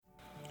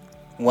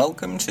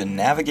Welcome to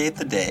Navigate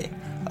the Day,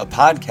 a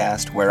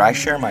podcast where I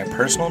share my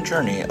personal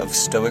journey of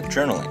Stoic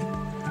journaling.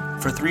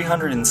 For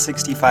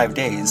 365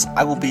 days,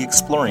 I will be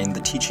exploring the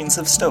teachings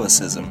of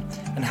Stoicism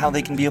and how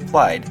they can be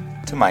applied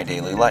to my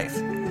daily life.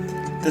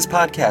 This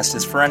podcast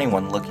is for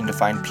anyone looking to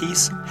find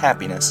peace,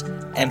 happiness,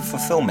 and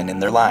fulfillment in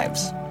their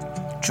lives.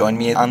 Join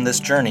me on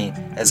this journey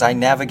as I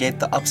navigate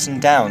the ups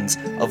and downs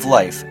of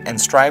life and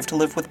strive to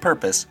live with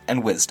purpose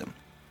and wisdom.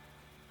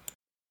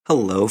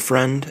 Hello,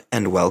 friend,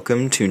 and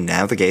welcome to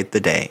Navigate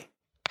the Day.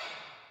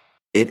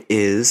 It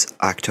is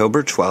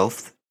October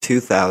 12th,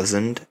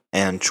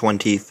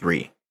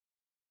 2023.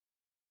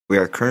 We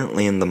are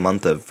currently in the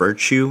month of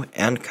virtue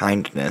and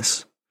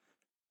kindness,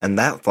 and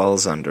that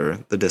falls under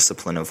the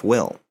discipline of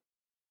will.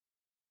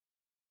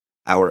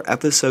 Our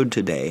episode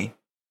today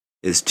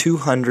is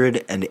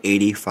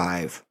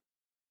 285.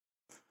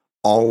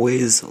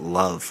 Always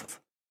love.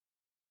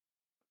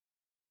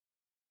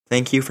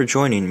 Thank you for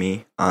joining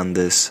me on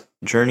this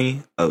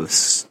journey of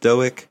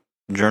Stoic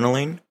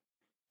journaling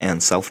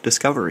and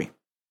self-discovery.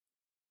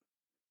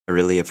 I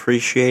really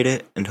appreciate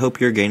it and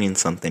hope you're gaining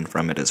something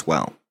from it as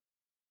well.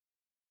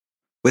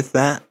 With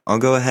that, I'll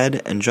go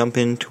ahead and jump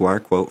into our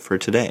quote for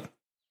today.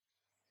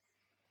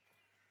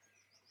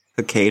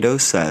 Hecato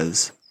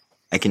says,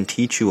 "I can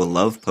teach you a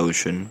love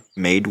potion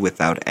made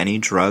without any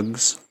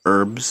drugs,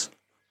 herbs,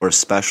 or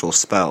special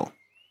spell.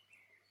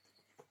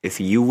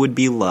 If you would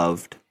be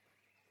loved,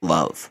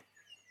 love."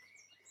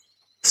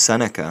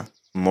 Seneca,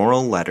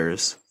 Moral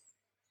Letters,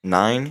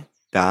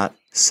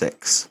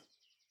 9.6.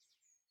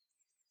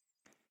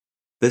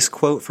 This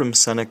quote from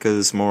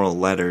Seneca's Moral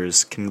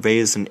Letters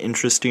conveys an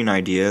interesting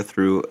idea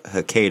through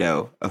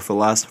Hecato, a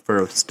philosopher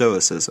of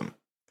Stoicism.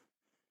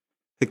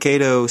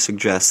 Hecato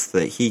suggests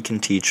that he can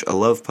teach a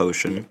love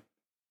potion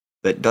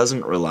that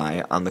doesn't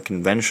rely on the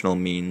conventional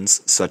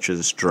means such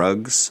as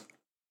drugs,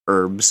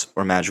 herbs,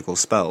 or magical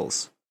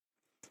spells.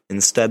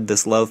 Instead,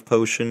 this love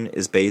potion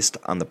is based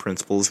on the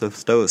principles of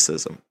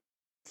Stoicism.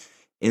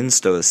 In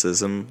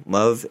Stoicism,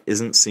 love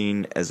isn't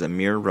seen as a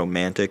mere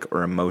romantic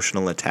or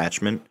emotional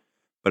attachment,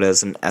 but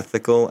as an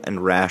ethical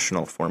and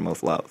rational form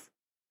of love.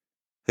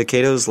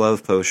 Hecato's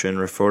love potion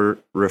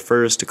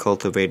refers to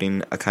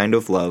cultivating a kind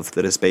of love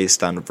that is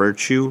based on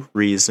virtue,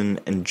 reason,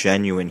 and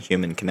genuine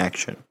human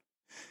connection.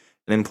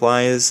 It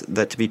implies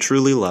that to be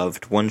truly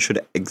loved, one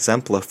should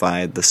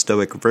exemplify the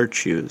Stoic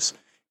virtues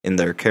in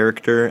their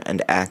character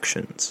and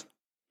actions,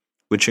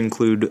 which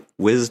include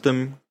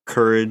wisdom,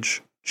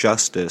 courage,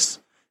 justice,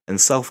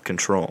 and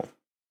self-control.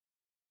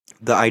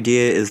 The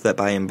idea is that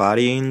by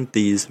embodying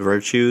these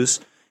virtues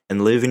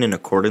and living in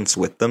accordance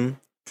with them,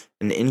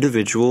 an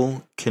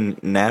individual can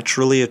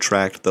naturally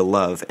attract the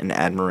love and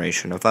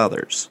admiration of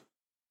others.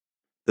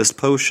 This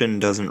potion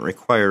doesn't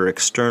require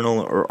external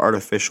or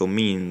artificial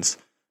means,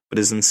 but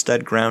is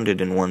instead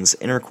grounded in one's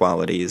inner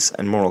qualities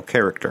and moral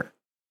character.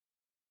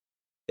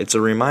 It's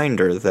a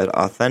reminder that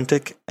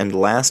authentic and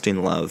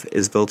lasting love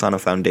is built on a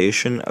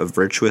foundation of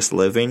virtuous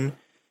living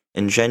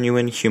and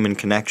genuine human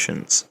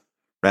connections,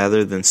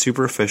 rather than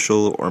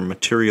superficial or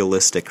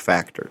materialistic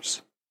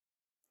factors.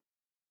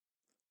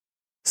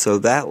 So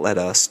that led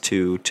us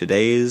to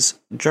today's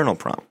journal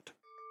prompt.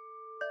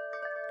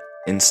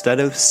 Instead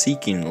of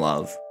seeking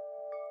love,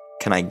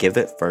 can I give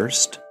it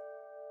first?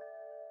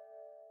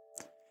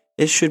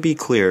 It should be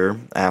clear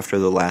after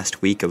the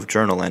last week of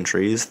journal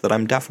entries that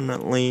I'm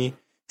definitely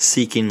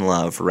seeking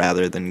love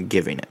rather than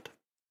giving it.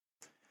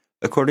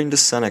 According to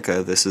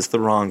Seneca, this is the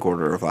wrong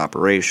order of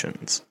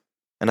operations,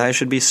 and I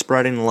should be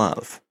spreading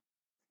love,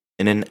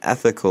 in an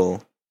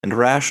ethical and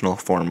rational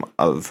form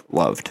of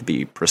love to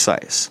be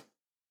precise.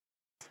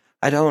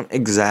 I don't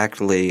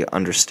exactly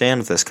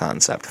understand this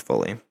concept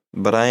fully,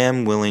 but I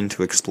am willing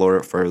to explore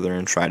it further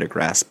and try to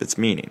grasp its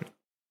meaning.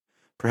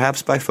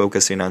 Perhaps by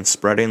focusing on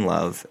spreading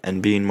love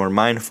and being more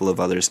mindful of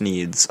others'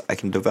 needs, I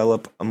can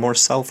develop a more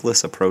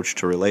selfless approach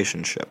to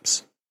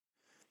relationships.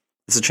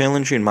 It's a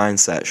challenging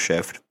mindset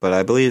shift, but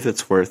I believe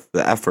it's worth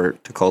the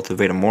effort to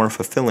cultivate a more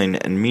fulfilling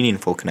and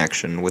meaningful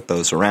connection with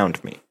those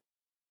around me.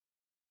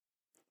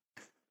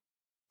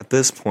 At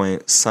this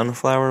point,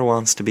 Sunflower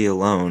wants to be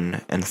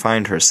alone and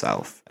find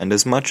herself, and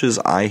as much as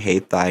I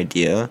hate the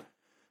idea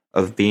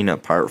of being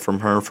apart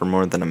from her for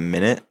more than a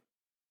minute,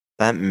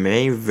 that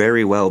may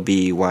very well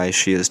be why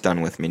she is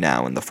done with me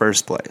now in the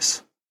first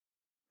place.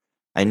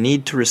 I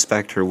need to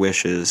respect her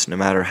wishes no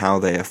matter how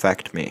they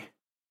affect me.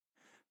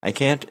 I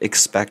can't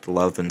expect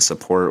love and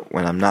support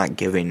when I'm not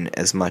giving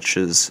as much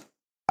as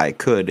I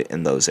could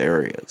in those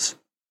areas.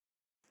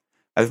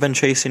 I've been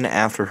chasing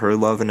after her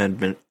love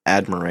and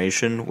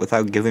admiration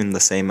without giving the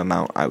same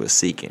amount I was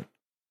seeking.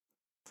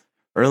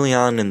 Early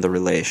on in the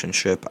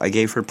relationship, I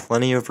gave her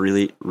plenty of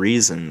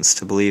reasons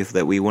to believe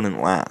that we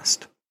wouldn't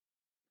last.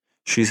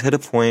 She's hit a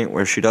point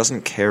where she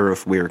doesn't care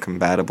if we're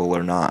compatible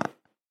or not.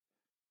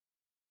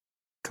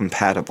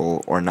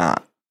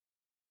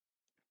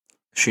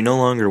 She no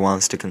longer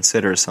wants to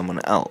consider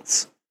someone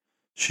else.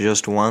 She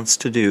just wants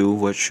to do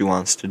what she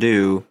wants to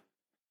do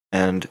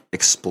and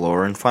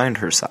explore and find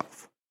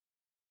herself.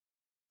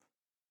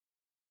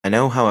 I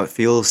know how it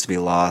feels to be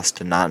lost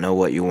and not know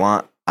what you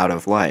want out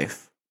of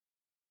life.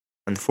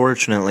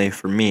 Unfortunately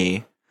for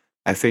me,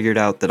 I figured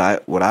out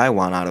that what I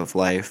want out of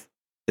life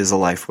is a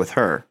life with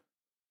her.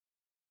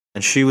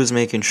 And she was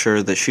making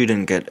sure that she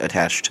didn't get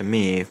attached to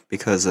me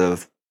because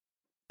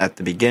at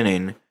the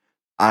beginning,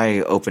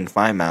 I opened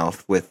my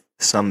mouth with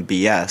some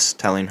BS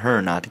telling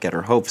her not to get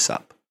her hopes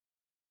up.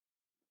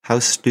 How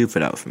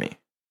stupid of me.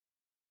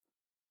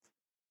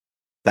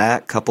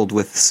 That, coupled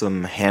with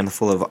some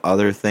handful of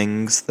other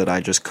things that I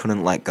just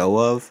couldn't let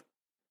go of,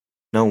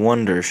 no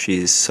wonder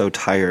she's so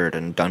tired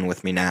and done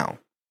with me now.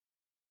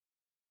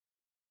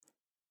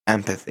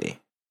 Empathy.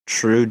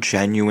 True,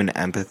 genuine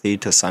empathy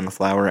to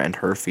Sunflower and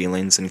her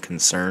feelings and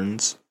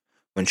concerns,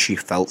 when she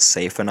felt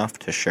safe enough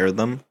to share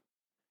them,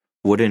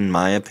 would, in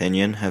my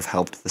opinion, have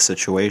helped the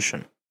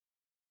situation.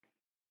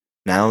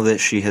 Now that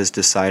she has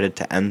decided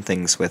to end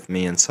things with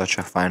me in such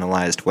a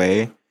finalized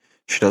way,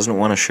 she doesn't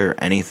want to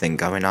share anything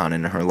going on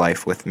in her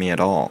life with me at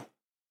all.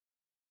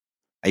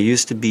 I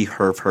used to be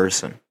her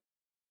person.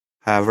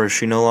 However,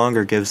 she no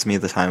longer gives me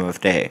the time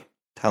of day,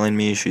 telling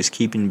me she's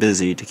keeping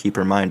busy to keep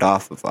her mind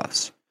off of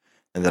us,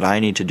 and that I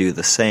need to do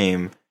the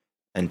same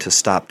and to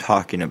stop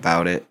talking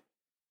about it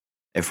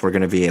if we're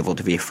going to be able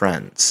to be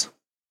friends.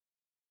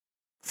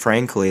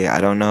 Frankly,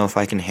 I don't know if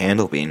I can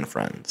handle being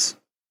friends.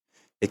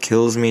 It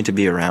kills me to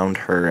be around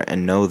her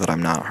and know that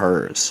I'm not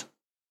hers.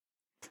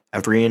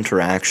 Every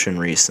interaction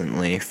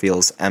recently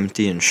feels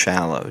empty and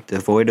shallow,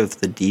 devoid of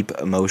the deep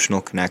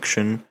emotional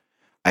connection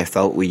I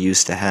felt we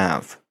used to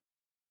have.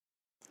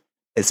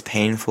 It's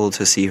painful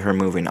to see her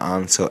moving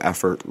on so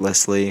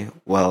effortlessly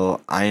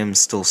while I am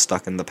still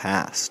stuck in the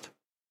past,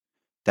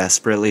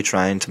 desperately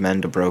trying to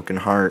mend a broken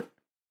heart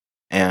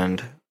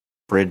and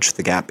bridge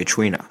the gap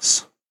between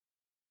us.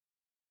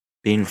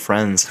 Being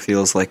friends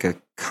feels like a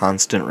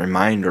constant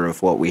reminder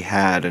of what we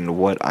had and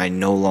what I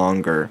no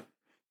longer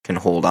can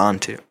hold on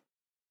to.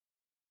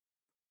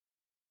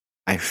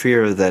 I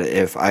fear that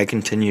if I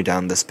continue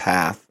down this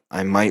path,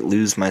 I might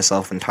lose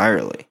myself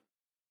entirely.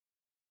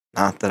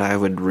 Not that I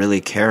would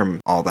really care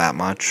all that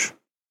much.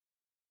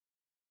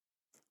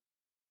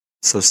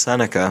 So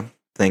Seneca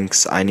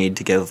thinks I need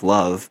to give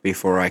love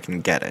before I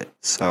can get it,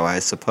 so I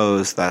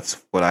suppose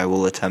that's what I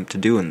will attempt to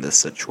do in this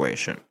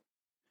situation.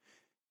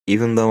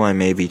 Even though I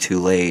may be too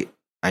late,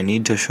 I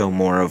need to show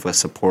more of a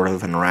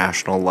supportive and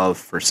rational love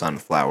for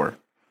Sunflower,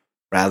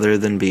 rather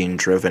than being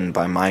driven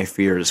by my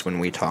fears when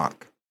we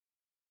talk,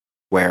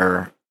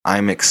 where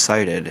I'm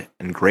excited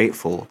and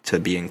grateful to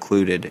be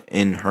included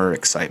in her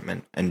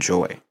excitement and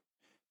joy,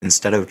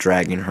 instead of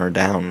dragging her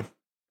down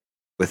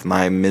with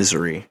my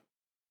misery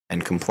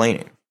and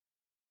complaining.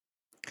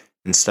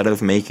 Instead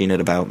of making it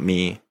about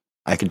me,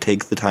 I could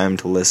take the time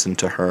to listen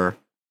to her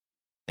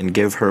and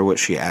give her what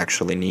she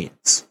actually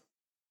needs.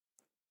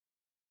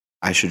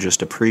 I should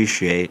just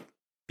appreciate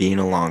being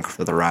along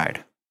for the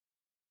ride.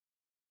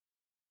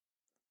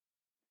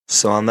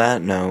 So on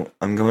that note,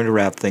 I'm going to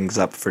wrap things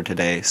up for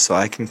today so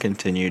I can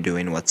continue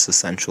doing what's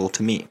essential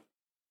to me.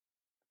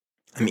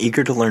 I'm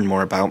eager to learn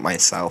more about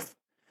myself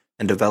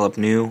and develop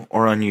new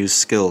or unused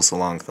skills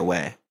along the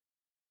way.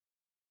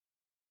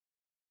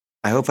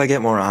 I hope I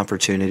get more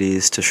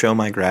opportunities to show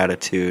my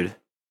gratitude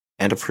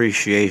and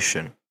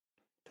appreciation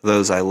to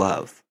those I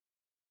love,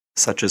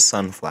 such as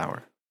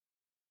Sunflower,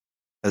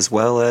 as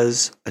well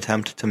as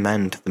attempt to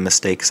mend the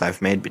mistakes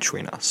I've made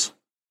between us.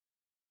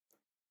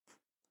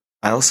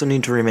 I also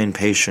need to remain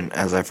patient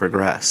as I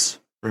progress,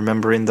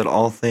 remembering that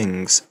all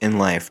things in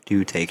life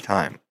do take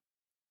time.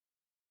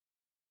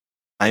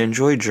 I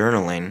enjoy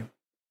journaling,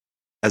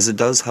 as it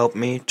does help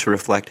me to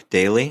reflect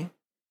daily,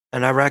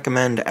 and I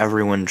recommend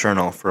everyone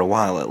journal for a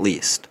while at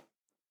least.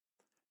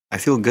 I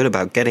feel good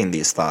about getting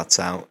these thoughts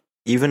out,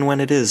 even when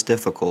it is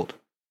difficult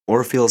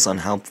or feels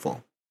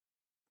unhelpful.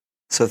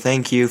 So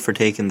thank you for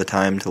taking the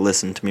time to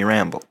listen to me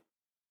ramble.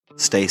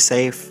 Stay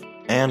safe,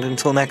 and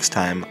until next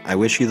time, I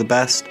wish you the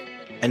best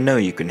and know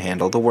you can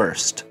handle the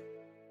worst.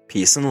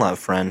 Peace and love,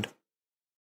 friend.